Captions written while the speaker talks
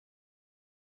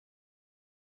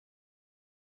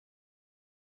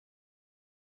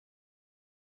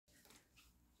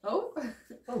Oh.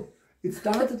 Oh, it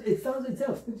started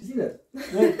itself. Did you see that?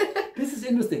 Right. This is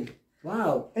interesting.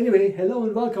 Wow. Anyway, hello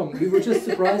and welcome. We were just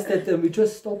surprised that we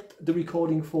just stopped the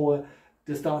recording for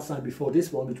the star sign before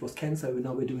this one, which was Cancer.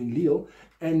 Now we're doing Leo.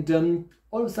 And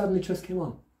all of a sudden it just came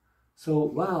on. So,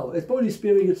 wow. It's probably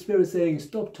spirit saying,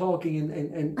 stop talking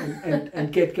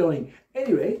and get going.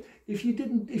 Anyway, if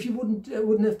you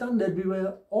wouldn't have done that, we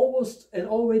were almost and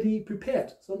already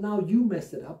prepared. So now you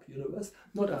messed it up, universe,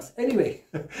 not us. Anyway,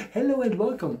 hello and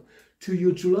welcome to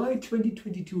your July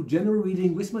 2022 general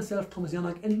reading with myself, Thomas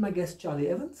Janak, and my guest, Charlie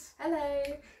Evans. Hello.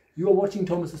 You are watching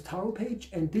Thomas's tarot page,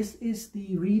 and this is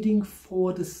the reading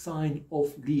for the sign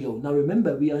of Leo. Now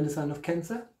remember, we are in the sign of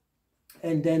Cancer,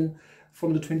 and then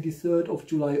from the 23rd of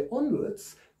July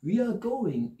onwards, we are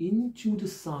going into the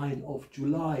sign of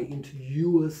July, into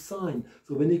your sign.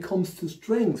 So when it comes to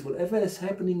strengths, whatever is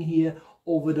happening here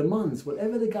over the months,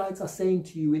 whatever the guides are saying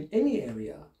to you in any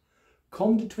area,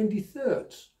 come the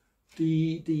 23rd,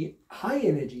 the high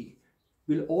energy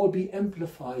will all be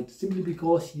amplified simply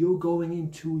because you're going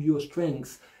into your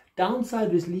strengths.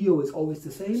 Downside with Leo is always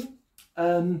the same,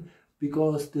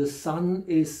 because the sun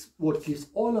is what gives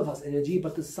all of us energy,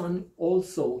 but the sun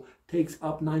also takes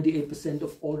up 98%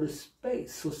 of all the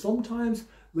space. So sometimes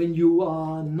when you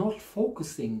are not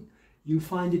focusing, you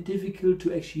find it difficult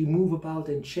to actually move about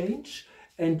and change.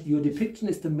 And your depiction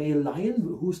is the male lion,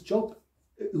 whose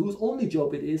only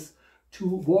job it is to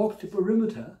walk the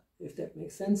perimeter, if that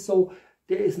makes sense. So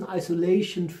there is an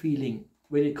isolation feeling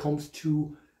when it comes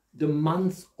to the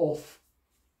months of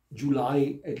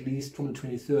July, at least from the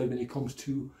 23rd, when it comes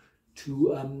to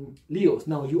Leos.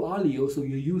 Now you are Leo, so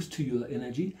you're used to your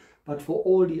energy, but for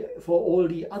all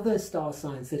the other star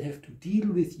signs that have to deal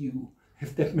with you,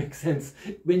 if that makes sense,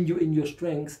 when you're in your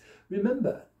strengths,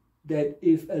 remember that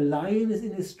if a lion is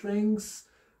in his strengths,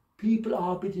 people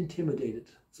are a bit intimidated.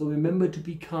 So remember to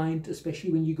be kind,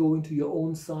 especially when you go into your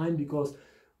own sign, because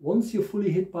once you're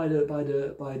fully hit by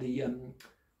the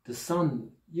sun,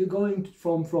 you're going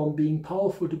from being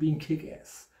powerful to being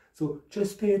kick-ass. So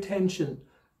just pay attention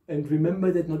and remember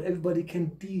that not everybody can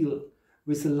deal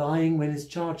with the lion when it's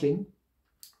charging,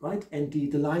 right? And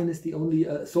the lion is the only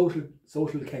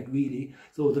social cat, really.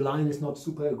 So the lion is not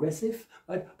super aggressive,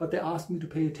 right? But they ask me to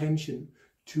pay attention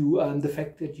to the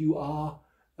fact that you are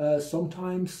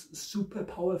sometimes super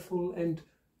powerful and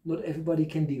not everybody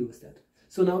can deal with that.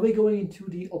 So now we're going into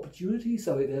the opportunities.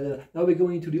 Now we're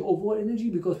going into the overall energy,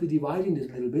 because we're dividing this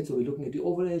a little bit. So we're looking at the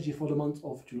overall energy for the month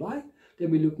of July.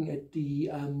 Then we're looking at the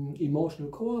emotional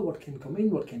core, what can come in,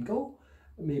 what can go.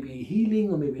 Maybe healing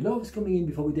or maybe love is coming in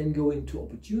before we then go into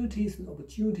opportunities. And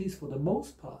opportunities, for the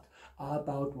most part, are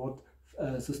about what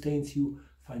sustains you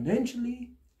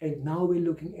financially. And now we're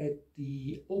looking at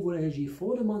the overall energy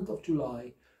for the month of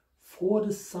July for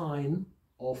the sign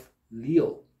of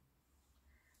Leo.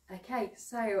 Okay,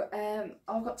 so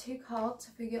I've got two cards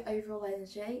for your overall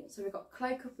energy. So we've got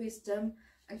Cloak of Wisdom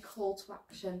and Call to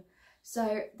Action.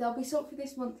 So there'll be something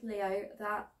this month, Leo,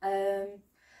 that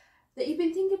that you've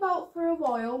been thinking about for a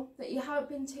while, that you haven't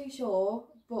been too sure,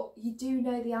 but you do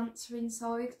know the answer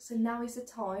inside. So now is the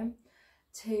time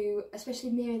to, especially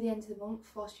near the end of the month,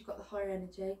 whilst you've got the higher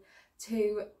energy,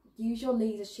 to use your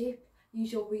leadership,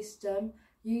 use your wisdom,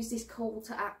 use this call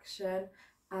to action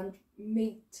and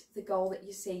meet the goal that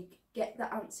you seek. Get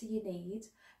the answer you need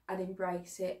and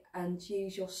embrace it, and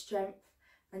use your strength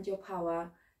and your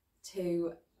power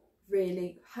to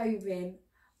really home in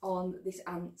on this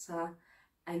answer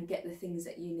and get the things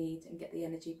that you need and get the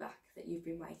energy back that you've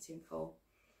been waiting for.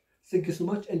 Thank you so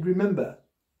much. And remember,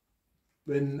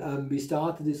 when we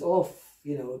started this off,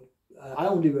 I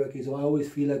only work here, so I always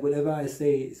feel like whatever I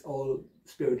say is all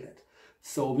spirit-led.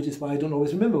 So, which is why I don't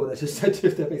always remember what I just said,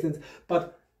 if that makes sense.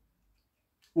 But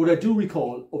what I do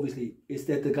recall, obviously, is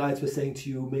that the guides were saying to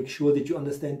you, make sure that you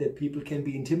understand that people can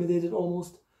be intimidated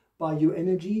almost by your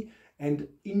energy. And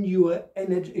in your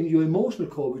energy, in your emotional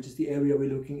core, which is the area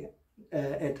we're looking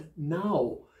at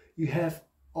now, you have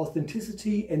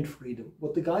authenticity and freedom.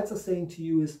 What the guides are saying to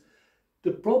you is,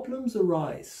 the problems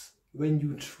arise when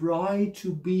you try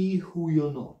to be who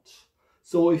you're not.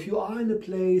 So if you are in a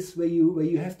place where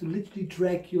you have to literally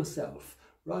drag yourself,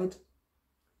 right?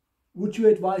 Would you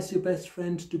advise your best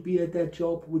friend to be at that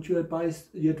job? Would you advise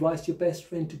your best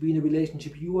friend to be in a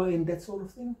relationship you are in, that sort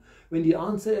of thing? When the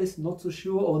answer is not so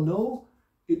sure or no,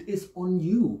 it is on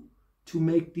you to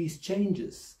make these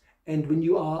changes. And when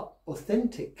you are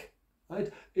authentic, right?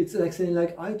 It's like saying,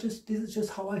 like, this is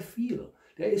just how I feel.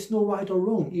 There is no right or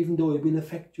wrong, even though it will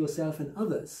affect yourself and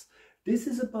others. This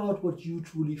is about what you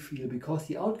truly feel, because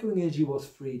the outgoing energy was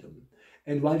freedom.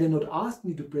 And while they're not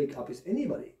asking you to break up with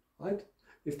anybody, right?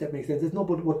 if that makes sense. It's not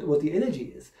what the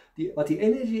energy is. But the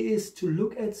energy is to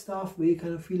look at stuff where you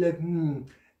kind of feel like,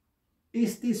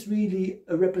 is this really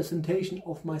a representation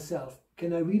of myself?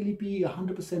 Can I really be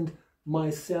 100%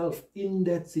 myself in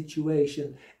that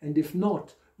situation? And if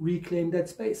not, reclaim that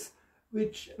space,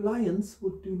 which lions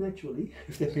would do naturally,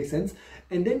 if that makes sense.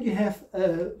 And then you have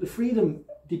the freedom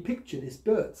depiction is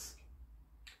birds.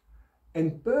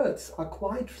 And birds are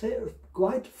quite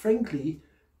frankly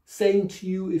saying to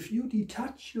you, if you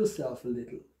detach yourself a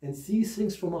little and see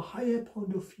things from a higher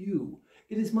point of view,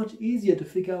 it is much easier to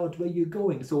figure out where you're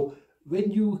going. So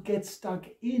when you get stuck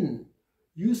in,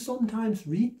 you sometimes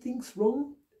read things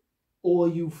wrong, or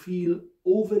you feel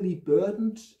overly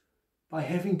burdened by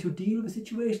having to deal with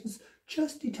situations.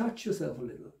 Just detach yourself a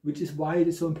little, which is why it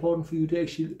is so important for you to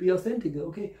actually be authentic.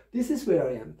 Okay, this is where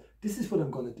I am. This is what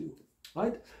I'm going to do.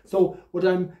 Right? So what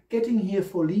I'm getting here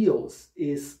for Leos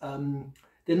is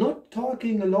they're not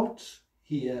talking a lot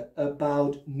here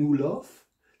about new love.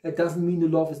 That doesn't mean the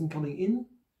love isn't coming in.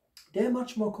 They're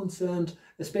much more concerned,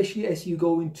 especially as you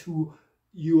go into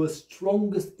your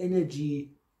strongest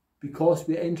energy, because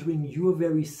we're entering your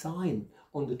very sign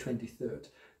on the 23rd.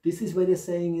 This is where they're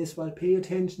saying is, well, pay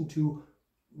attention to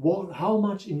how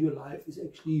much in your life is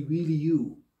actually really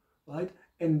you, right?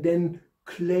 And then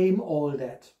claim all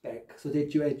that back so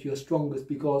that you're at your strongest,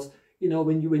 because you know,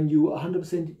 when you are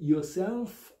 100%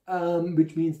 yourself,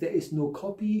 which means there is no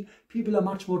copy, people are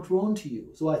much more drawn to you.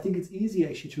 So I think it's easy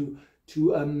actually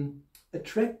to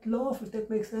attract love, if that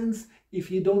makes sense, if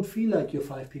you don't feel like you're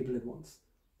 5 people at once,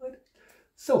 right?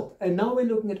 So, and now we're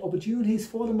looking at opportunities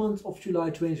for the month of July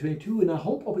 2022, and I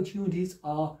hope opportunities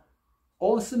are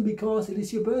awesome because it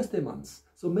is your birthday month.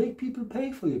 So make people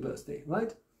pay for your birthday,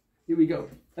 right? Here we go.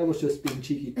 That was just being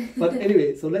cheeky. But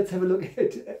anyway, so let's have a look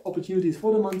at opportunities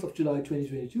for the month of July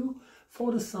 2022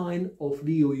 for the sign of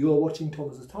Leo. You are watching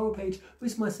Thomas's Tarot page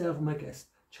with myself and my guest,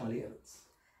 Charlie Evans.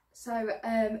 So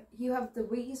you have the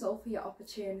weasel for your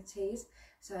opportunities.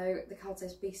 So the card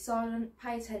says, be silent,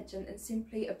 pay attention, and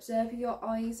simply observe your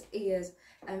eyes, ears,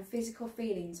 and physical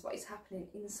feelings, what is happening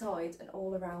inside and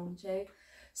all around you.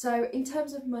 So in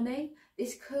terms of money,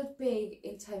 this could be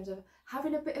in terms of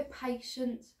having a bit of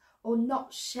patience, or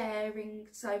not sharing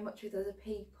so much with other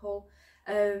people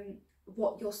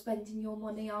what you're spending your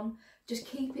money on. Just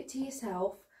keep it to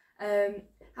yourself.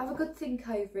 Have a good think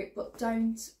over it, but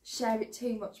don't share it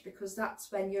too much, because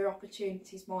that's when your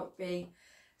opportunities might be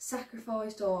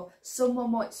sacrificed, or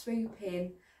someone might swoop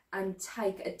in and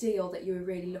take a deal that you were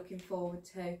really looking forward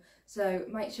to. So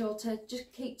make sure to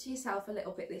just keep to yourself a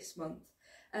little bit this month.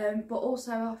 But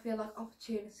also I feel like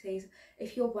opportunities,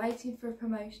 if you're waiting for a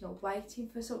promotion or waiting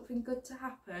for something good to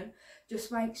happen,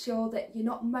 just make sure that you're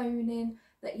not moaning,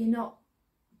 that you're not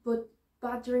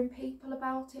badgering people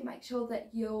about it. Make sure that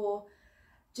you're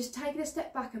just taking a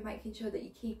step back and making sure that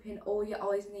you're keeping all your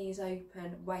eyes and ears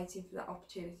open, waiting for that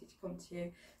opportunity to come to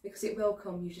you, because it will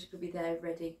come. You just got to be there,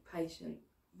 ready, patient,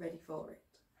 ready for it.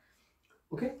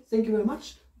 Okay, thank you very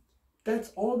much.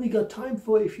 That's all we got time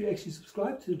for. If you actually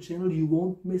subscribe to the channel, you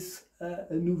won't miss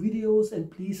new videos, and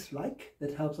please like,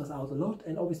 that helps us out a lot.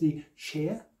 And obviously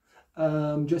share,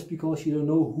 just because you don't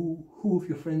know who of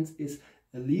your friends is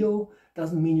a Leo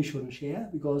doesn't mean you shouldn't share,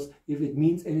 because if it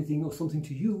means anything or something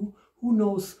to you, who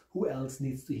knows who else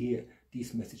needs to hear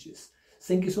these messages.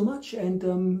 Thank you so much,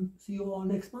 and see you all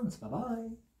next month. Bye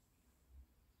bye.